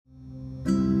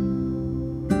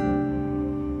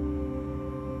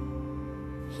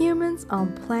Humans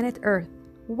on planet Earth,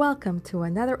 welcome to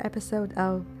another episode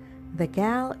of The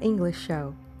Gal English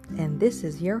Show, and this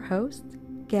is your host,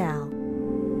 Gal.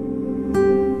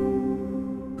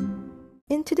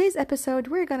 In today's episode,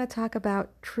 we're going to talk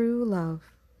about true love.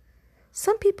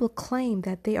 Some people claim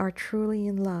that they are truly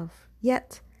in love,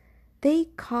 yet they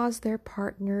cause their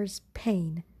partners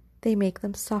pain. They make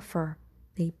them suffer.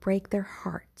 They break their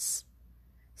hearts.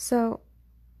 So,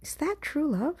 is that true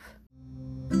love?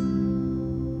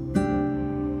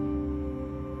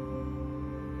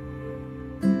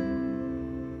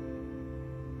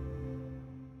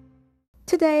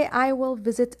 Today, I will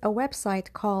visit a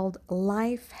website called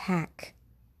Lifehack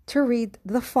to read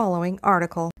the following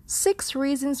article. 6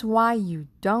 reasons why you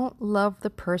don't love the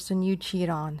person you cheat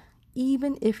on,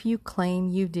 even if you claim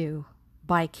you do,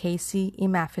 by Casey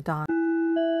Imafidon.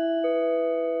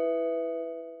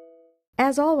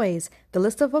 As always, the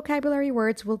list of vocabulary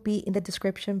words will be in the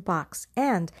description box,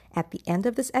 and at the end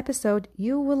of this episode,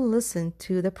 you will listen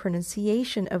to the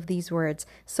pronunciation of these words.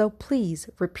 So please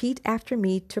repeat after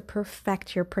me to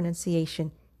perfect your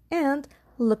pronunciation, and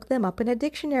look them up in a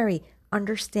dictionary.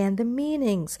 Understand the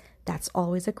meanings. That's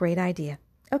always a great idea.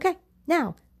 Okay,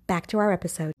 now back to our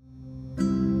episode.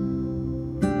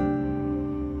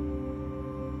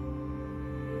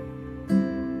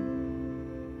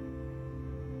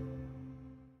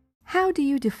 How do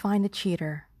you define a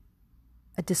cheater?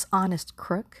 A dishonest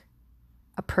crook?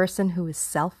 A person who is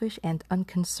selfish and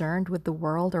unconcerned with the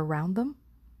world around them?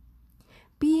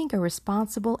 Being a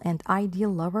responsible and ideal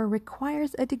lover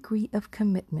requires a degree of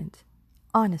commitment,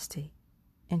 honesty,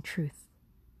 and truth.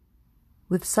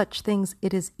 With such things,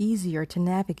 it is easier to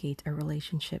navigate a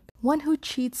relationship. One who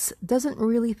cheats doesn't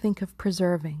really think of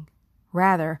preserving.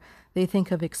 Rather, they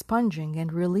think of expunging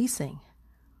and releasing.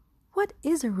 What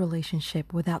is a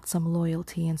relationship without some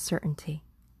loyalty and certainty?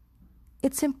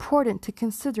 It's important to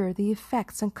consider the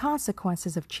effects and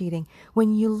consequences of cheating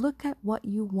when you look at what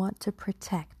you want to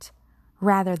protect,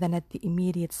 rather than at the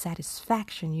immediate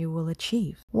satisfaction you will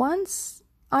achieve. Once,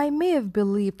 I may have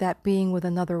believed that being with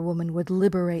another woman would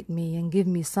liberate me and give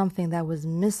me something that was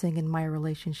missing in my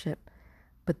relationship.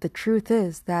 But the truth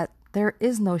is that there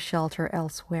is no shelter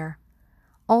elsewhere.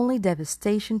 Only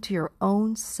devastation to your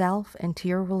own self and to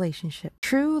your relationship.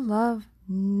 True love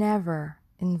never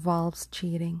involves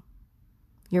cheating.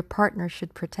 Your partner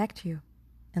should protect you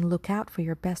and look out for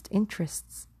your best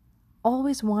interests,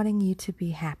 always wanting you to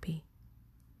be happy.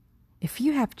 If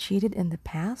you have cheated in the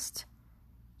past,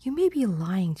 you may be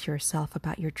lying to yourself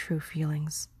about your true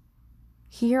feelings.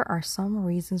 Here are some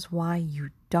reasons why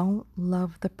you don't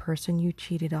love the person you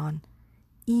cheated on,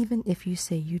 even if you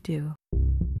say you do.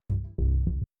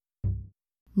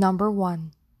 Number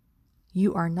 1,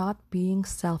 you are not being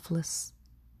selfless.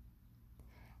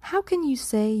 How can you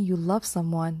say you love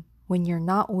someone when you're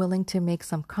not willing to make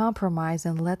some compromise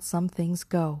and let some things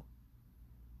go?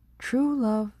 True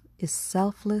love is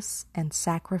selfless and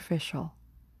sacrificial.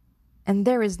 And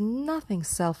there is nothing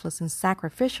selfless and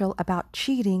sacrificial about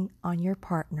cheating on your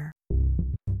partner.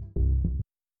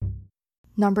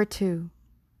 Number 2,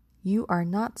 you are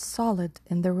not solid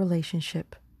in the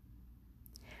relationship.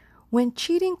 When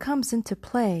cheating comes into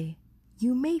play,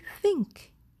 you may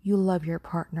think you love your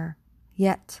partner,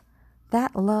 yet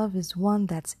that love is one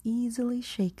that's easily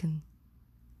shaken.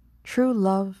 True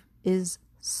love is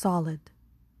solid.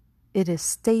 It is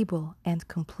stable and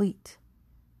complete.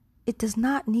 It does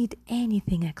not need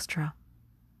anything extra.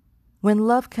 When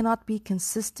love cannot be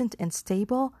consistent and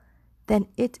stable, then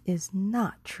it is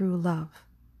not true love,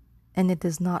 and it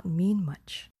does not mean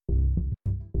much.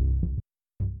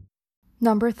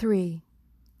 Number 3,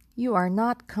 you are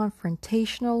not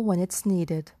confrontational when it's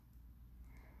needed.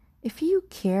 If you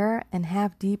care and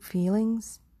have deep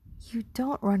feelings, you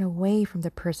don't run away from the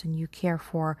person you care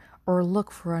for or look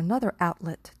for another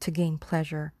outlet to gain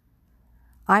pleasure.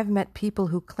 I've met people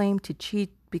who claim to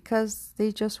cheat because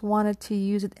they just wanted to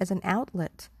use it as an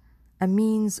outlet, a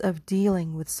means of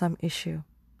dealing with some issue.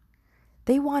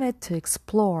 They wanted to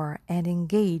explore and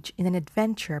engage in an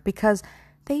adventure because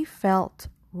they felt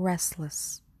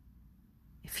restless.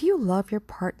 If you love your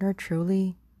partner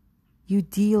truly, you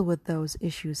deal with those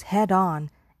issues head on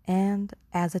and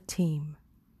as a team.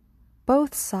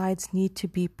 Both sides need to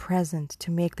be present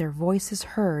to make their voices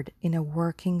heard in a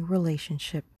working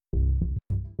relationship.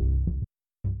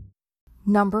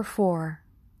 Number 4,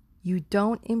 you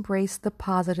don't embrace the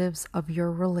positives of your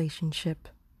relationship.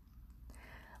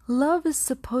 Love is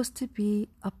supposed to be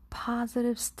a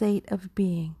positive state of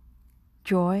being.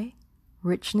 Joy,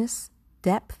 richness,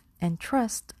 depth, and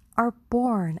trust are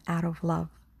born out of love.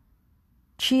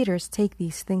 Cheaters take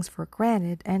these things for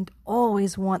granted and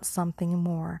always want something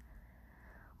more.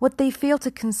 What they fail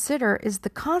to consider is the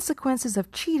consequences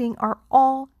of cheating are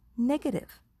all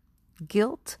negative: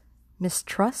 guilt,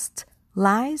 mistrust,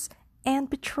 lies, and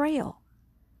betrayal.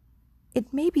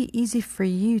 It may be easy for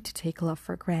you to take love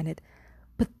for granted,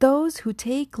 but those who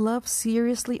take love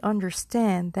seriously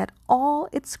understand that all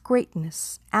its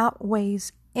greatness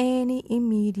outweighs any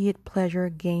immediate pleasure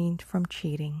gained from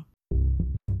cheating.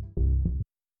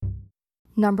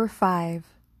 Number 5,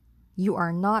 you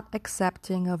are not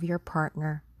accepting of your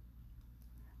partner.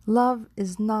 Love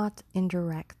is not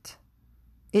indirect.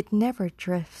 It never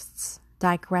drifts,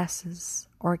 digresses,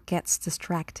 or gets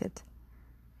distracted.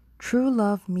 True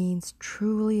love means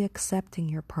truly accepting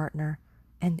your partner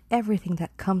and everything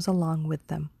that comes along with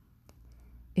them.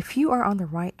 If you are on the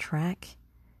right track,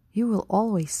 you will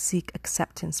always seek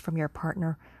acceptance from your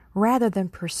partner rather than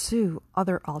pursue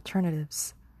other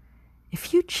alternatives.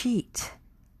 If you cheat,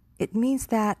 it means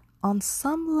that on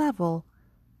some level,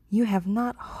 you have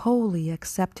not wholly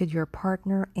accepted your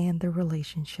partner and the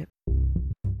relationship.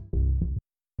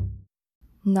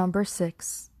 Number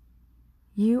 6,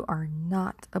 you are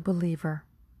not a believer.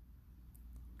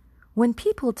 When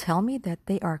people tell me that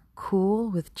they are cool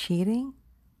with cheating,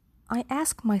 I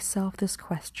ask myself this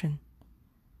question: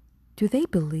 do they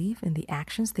believe in the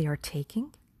actions they are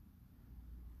taking?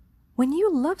 When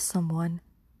you love someone,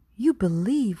 you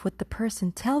believe what the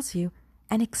person tells you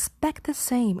and expect the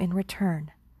same in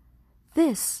return.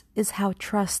 This is how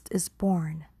trust is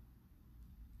born.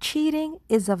 Cheating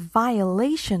is a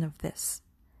violation of this.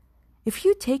 If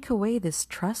you take away this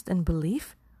trust and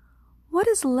belief, what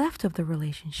is left of the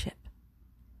relationship?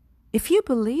 If you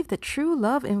believe that true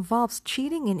love involves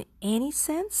cheating in any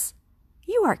sense,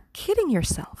 you are kidding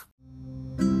yourself.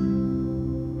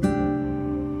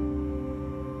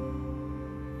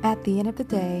 At the end of the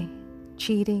day,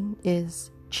 cheating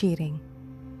is cheating.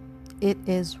 It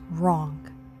is wrong.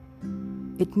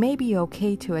 It may be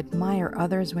okay to admire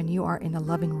others when you are in a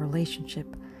loving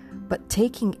relationship, but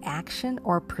taking action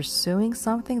or pursuing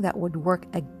something that would work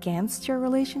against your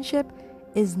relationship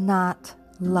is not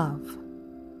love.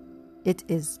 It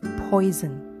is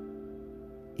poison.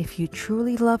 If you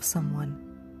truly love someone,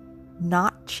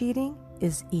 not cheating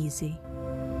is easy.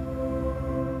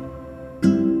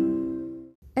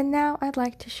 And now I'd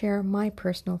like to share my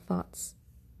personal thoughts.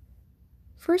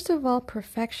 First of all,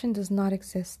 perfection does not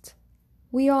exist.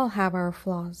 We all have our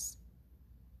flaws.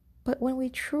 But when we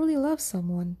truly love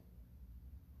someone,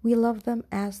 we love them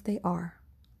as they are,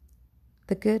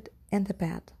 the good and the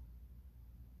bad.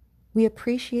 We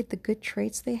appreciate the good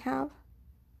traits they have,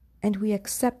 and we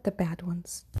accept the bad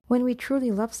ones. When we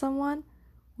truly love someone,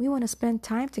 we want to spend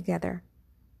time together.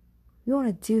 We want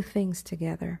to do things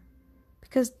together,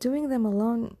 because doing them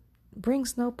alone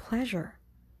brings no pleasure.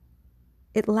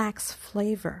 It lacks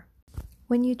flavor.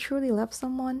 When you truly love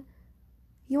someone,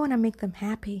 you want to make them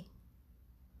happy.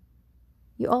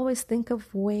 You always think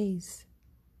of ways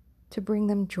to bring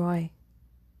them joy,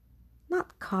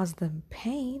 not cause them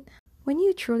pain. When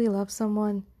you truly love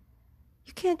someone,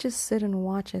 you can't just sit and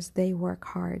watch as they work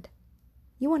hard.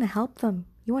 You want to help them.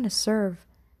 You want to serve.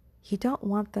 You don't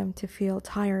want them to feel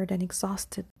tired and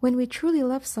exhausted. When we truly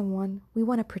love someone, we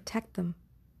want to protect them.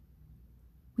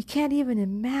 We can't even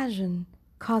imagine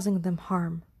causing them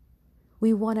harm.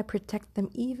 We want to protect them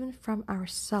even from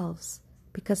ourselves,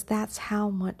 because that's how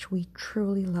much we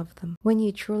truly love them. When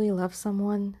you truly love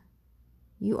someone,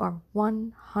 you are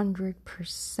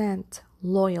 100%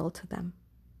 loyal to them.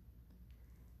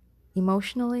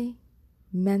 Emotionally,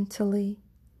 mentally,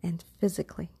 and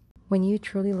physically. When you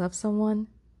truly love someone,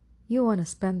 you want to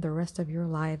spend the rest of your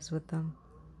lives with them.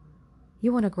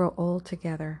 You want to grow old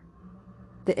together.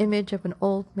 The image of an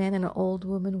old man and an old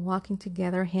woman walking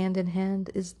together hand in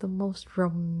hand is the most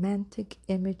romantic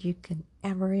image you can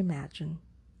ever imagine.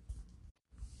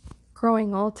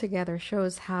 Growing old together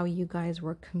shows how you guys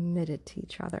were committed to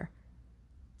each other,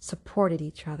 supported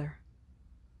each other,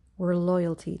 were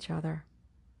loyal to each other,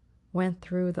 went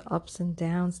through the ups and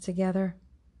downs together,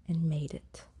 and made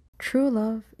it. True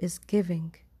love is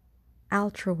giving,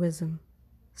 altruism,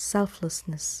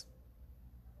 selflessness.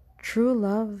 True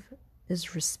love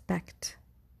is respect,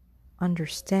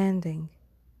 understanding,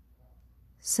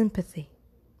 sympathy.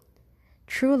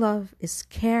 True love is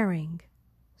caring,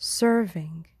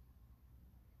 serving.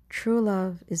 True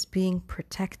love is being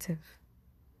protective.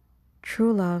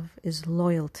 True love is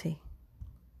loyalty.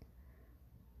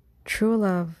 True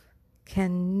love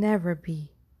can never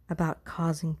be about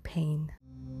causing pain.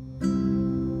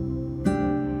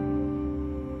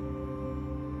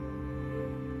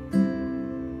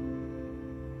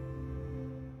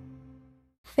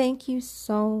 Thank you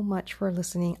so much for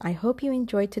listening. I hope you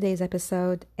enjoyed today's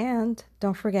episode, and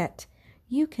don't forget,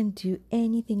 You can do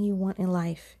anything you want in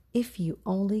life if you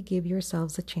only give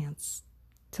yourselves a chance.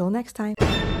 Till next time.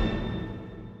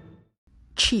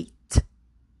 Cheat,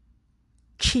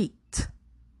 cheat.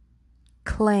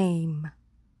 Claim,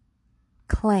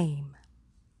 claim.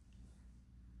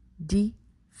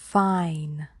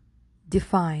 Define,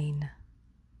 define.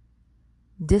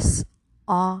 Dishonest,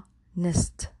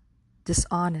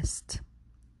 dishonest.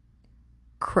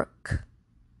 Crook,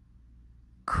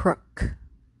 crook.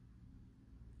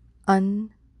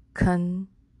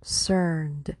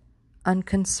 Unconcerned,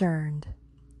 unconcerned.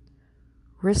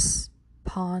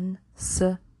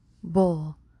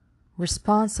 Responsible,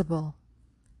 responsible.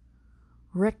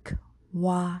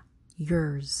 Requires,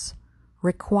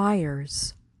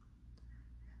 requires.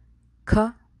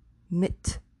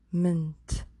 Commitment,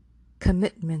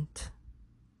 commitment.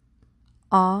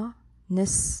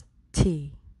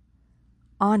 Honesty,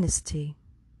 honesty.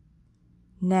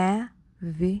 Navigate,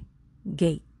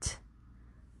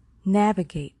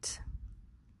 navigate.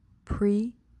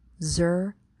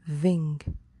 Preserving,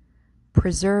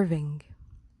 preserving.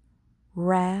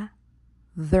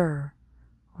 Rather,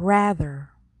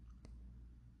 rather.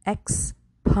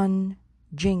 Expunging,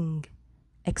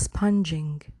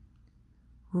 expunging.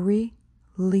 Releasing,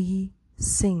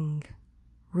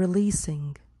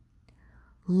 releasing.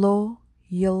 Loyalty,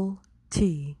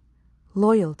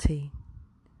 loyalty.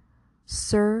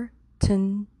 Certainty,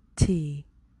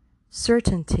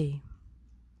 certainty.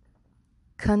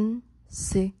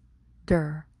 Consider,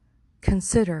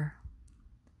 consider.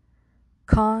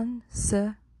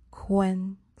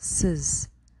 Consequences,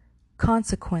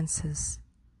 consequences.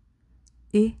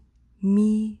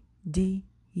 Immediate,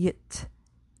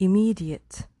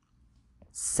 immediate.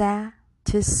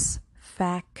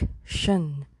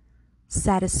 Satisfaction,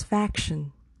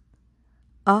 satisfaction.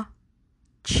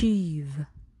 Achieve,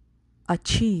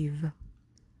 achieve.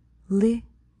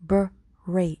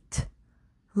 Liberate,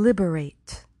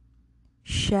 liberate.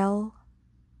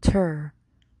 Shelter,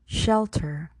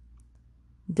 shelter.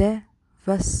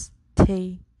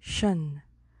 Devastation,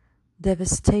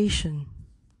 devastation.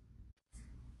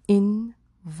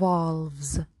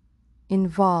 Involves,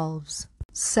 involves.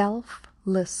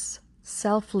 Selfless,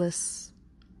 selfless.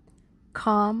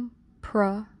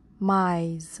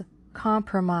 Compromise,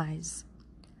 compromise.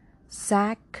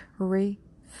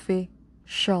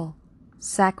 Sacrificial,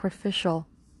 sacrificial.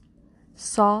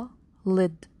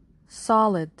 Solid,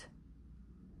 solid.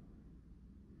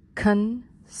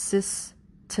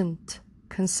 Consistent,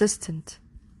 consistent.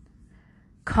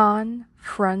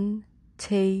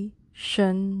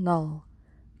 Confrontational,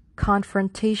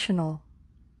 confrontational.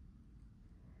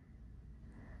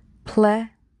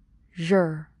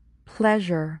 Pleasure,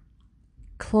 pleasure.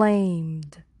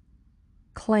 Claimed,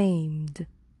 claimed.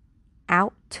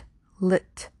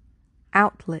 Outlet,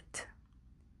 outlet.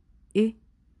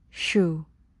 Issue,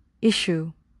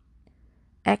 issue.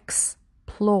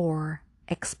 Explore,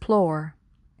 explore.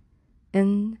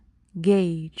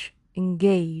 Engage,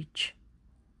 engage.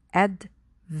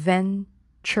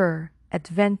 Adventure,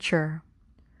 adventure.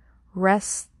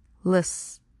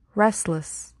 Restless,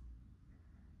 restless.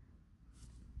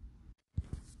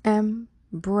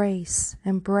 Embrace,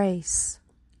 embrace.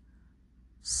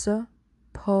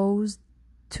 Supposed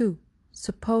to,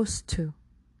 supposed to.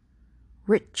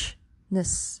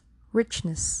 Richness,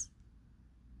 richness.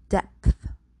 Depth,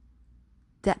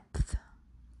 depth.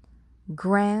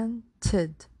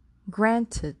 Granted,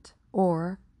 granted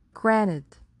or granted.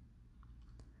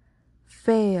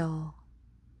 Fail,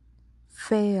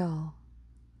 fail.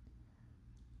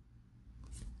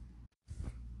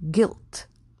 Guilt,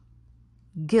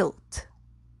 guilt.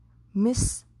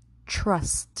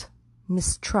 Mistrust,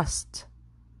 mistrust.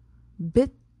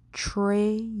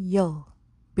 Betrayal,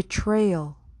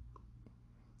 betrayal.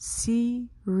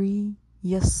 Seriously,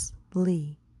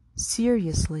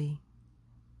 seriously.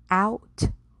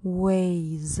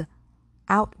 Outweighs,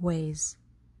 outweighs.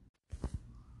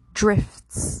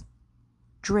 Drifts,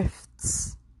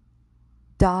 drifts.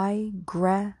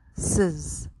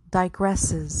 Digresses,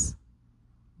 digresses.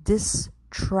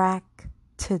 Distracted,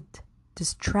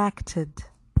 distracted.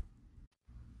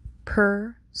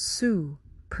 Pursue,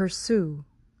 pursue.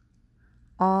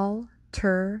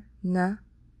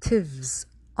 Alternatives,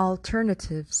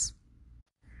 alternatives.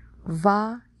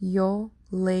 Violation,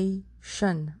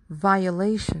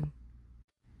 violation.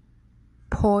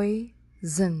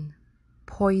 Poison,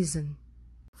 poison.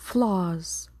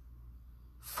 Flaws,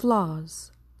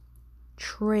 flaws.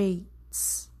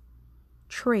 Traits,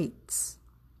 traits.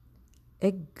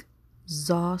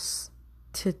 Exhausted,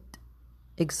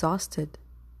 exhausted.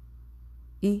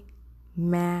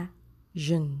 Imagine,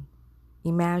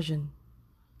 imagine.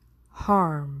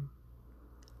 harm,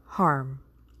 harm.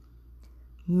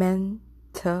 Mentally,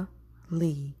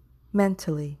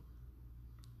 mentally.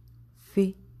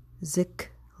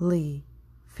 Physically,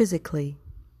 physically.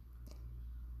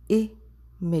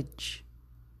 Image,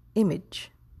 image.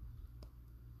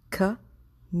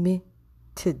 Committed,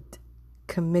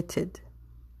 committed.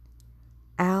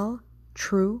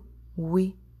 Altruism,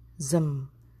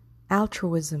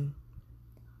 altruism.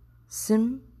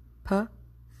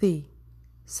 Sympathy,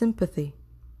 sympathy.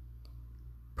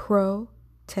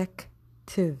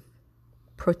 Protective,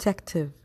 protective.